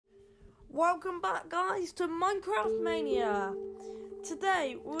Welcome back, guys, to Minecraft Mania.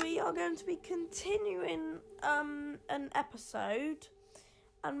 Today we are going to be continuing an episode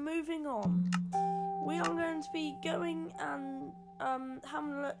and moving on. We are going to be going and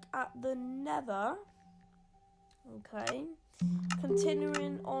having a look at the nether. Okay,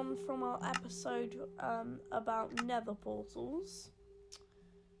 continuing on from our episode about nether portals.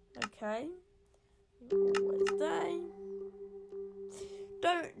 Okay, always day.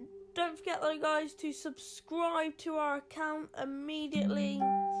 Don't forget though, guys, to subscribe to our account immediately.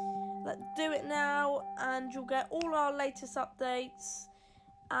 Let's do it now, and you'll get all our latest updates.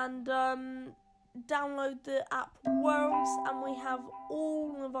 And download the app Worlds, and we have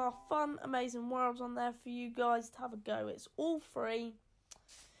all of our fun, amazing worlds on there for you guys to have a go. It's all free.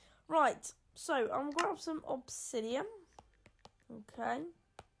 Right, so I'm gonna grab some obsidian. Okay,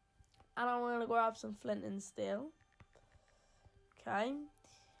 and I'm gonna grab some flint and steel. Okay.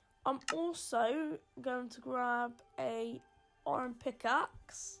 I'm also going to grab a iron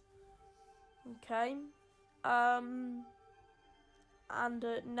pickaxe, okay, and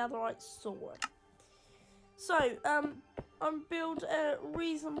a netherite sword. So, I'm build a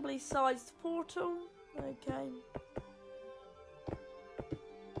reasonably sized portal, okay.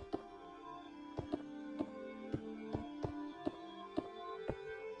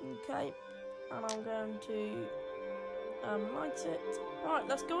 Okay, and I'm going to light it. Alright,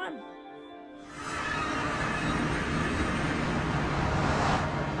 let's go in.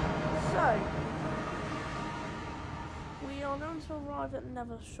 So, we are going to arrive at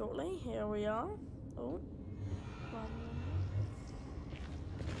Nether shortly. Here we are. Oh.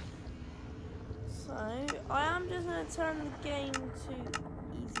 So, I am just going to turn the game to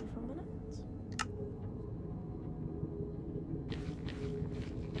easy for a minute.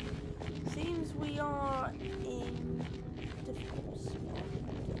 Seems we are in difficult spot.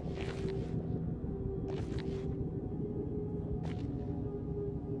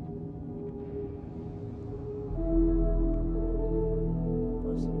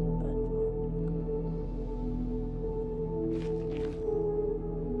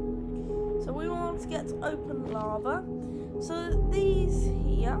 So we want to get to open lava. So these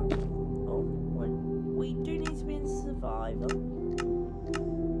here, we do need to be in survival.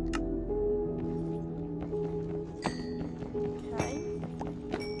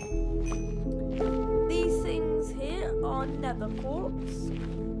 Nether quartz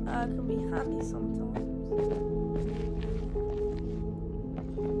can be handy sometimes,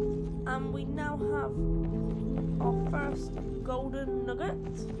 and we now have our first golden nugget.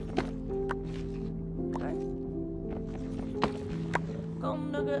 Okay,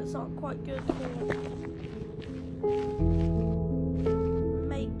 golden nuggets are quite good for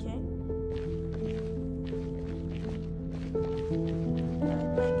making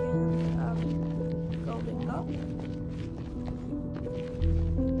golden cup.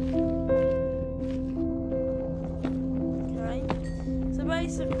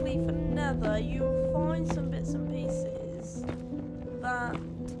 Basically, for nether, you'll find some bits and pieces that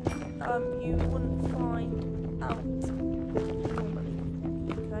you wouldn't find out normally.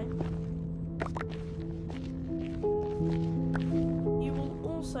 Okay. You will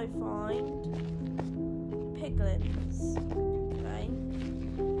also find piglins. Okay.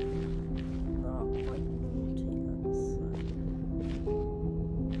 They are quite naughty, let's say.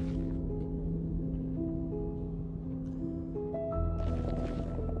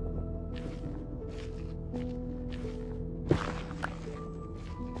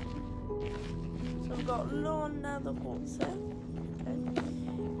 Got low nether quartz here. Okay.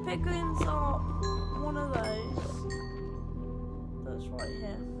 Piglins are one of those that's right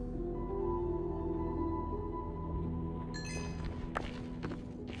here.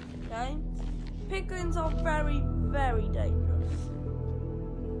 Okay. Piglins are very, very dangerous.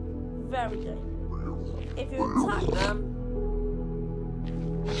 Very dangerous. If you attack them,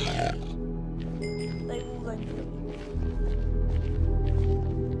 they will then kill you.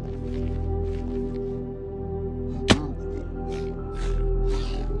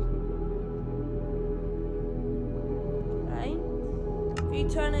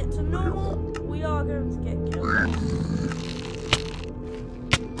 Turn it to normal, we are going to get killed.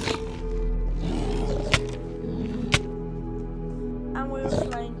 And we were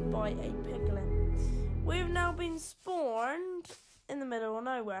slain by a piglin. We've now been spawned in the middle of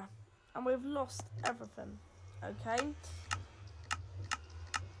nowhere, and we've lost everything. Okay?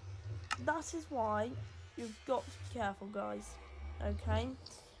 That is why you've got to be careful, guys. Okay?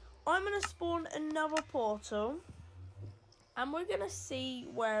 I'm going to spawn another portal. And we're going to see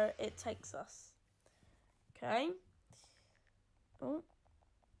where it takes us. Okay. Oh.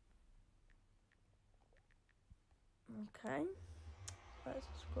 Okay. Let's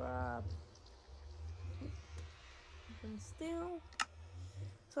just grab and steel.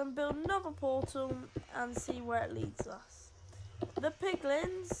 So I'm building another portal and see where it leads us. The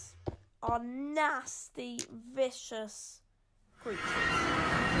piglins are nasty, vicious creatures.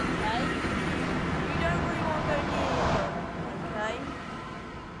 Okay? You don't really want to go near them, okay?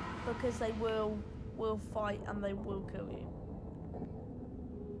 Because they will fight and they will kill you.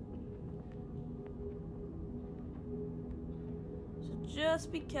 So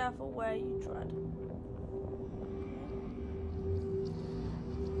just be careful where you tread.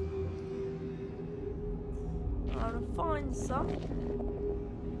 I'm gonna find some.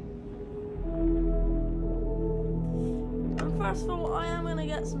 And first of all, I am gonna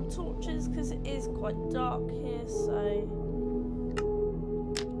get some torches because it is quite dark here, so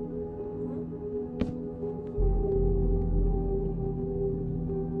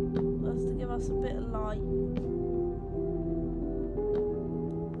that's to give us a bit of light.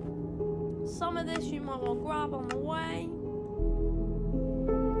 Some of this you might want to grab on the way.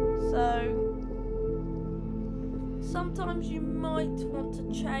 So sometimes you might want to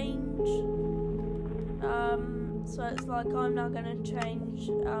change. So it's like I'm now going to change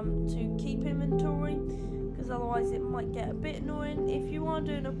to keep inventory, because otherwise it might get a bit annoying. If you are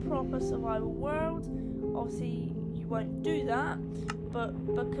doing a proper survival world, obviously you won't do that, but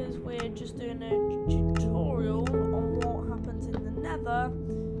because we're just doing a tutorial on what happens in the nether,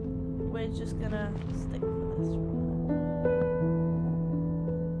 we're just going to stick with this.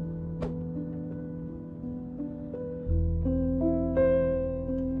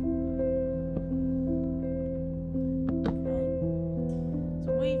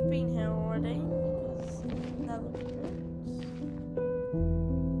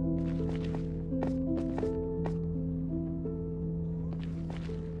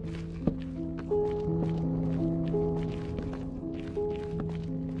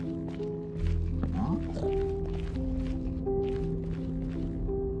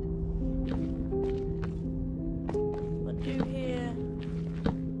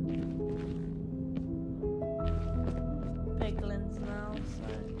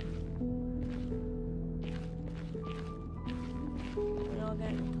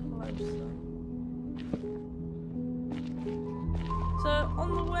 So on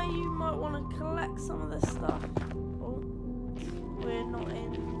the way you might want to collect some of this stuff. Oh, we're not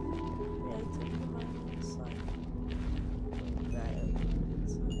in creative at the moment, so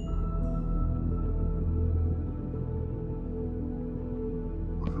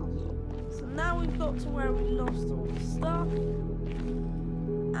so now we've got to where we lost all the stuff,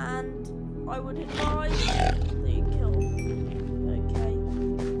 and I would advise that you kill them. Okay.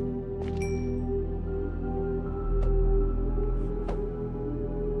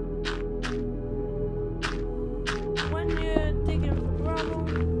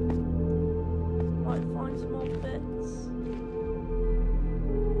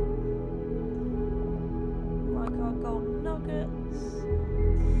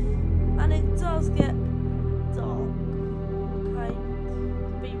 Does get dark, okay?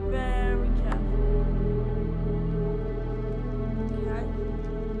 Be very careful, okay?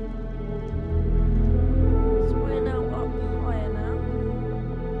 So we're now up higher now.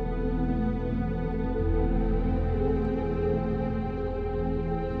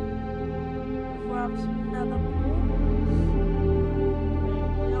 Grab some nether quartz.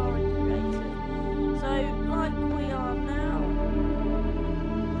 We are in creative. So like we are now,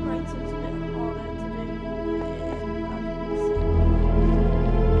 creative's a bit harder to do here, as you can see.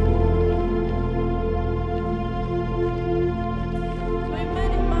 So we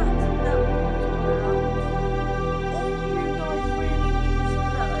made it back to nether portal now. All you guys really need to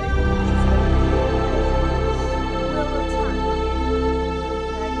know is that will attack you.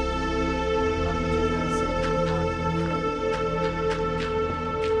 Okay? I'm just gonna sit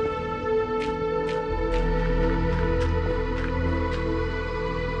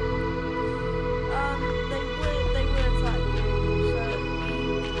they will attack you, so be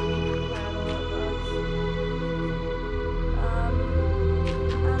prepared on that,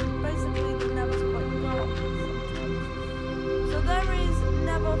 and basically the nether's quite dark sometimes. So there is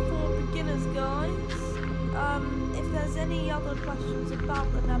nether for beginners, guys. If there's any other questions about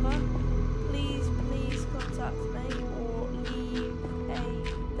the nether, please contact me or leave a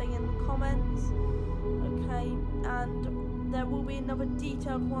thing in the comments. Okay, and there will be another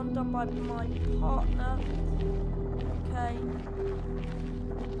detailed one done by my partner. Okay,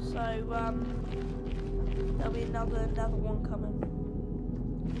 so there'll be another one coming.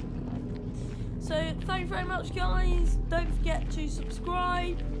 Okay. So thank you very much, guys. Don't forget to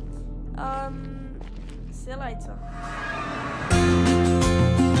subscribe. See you later.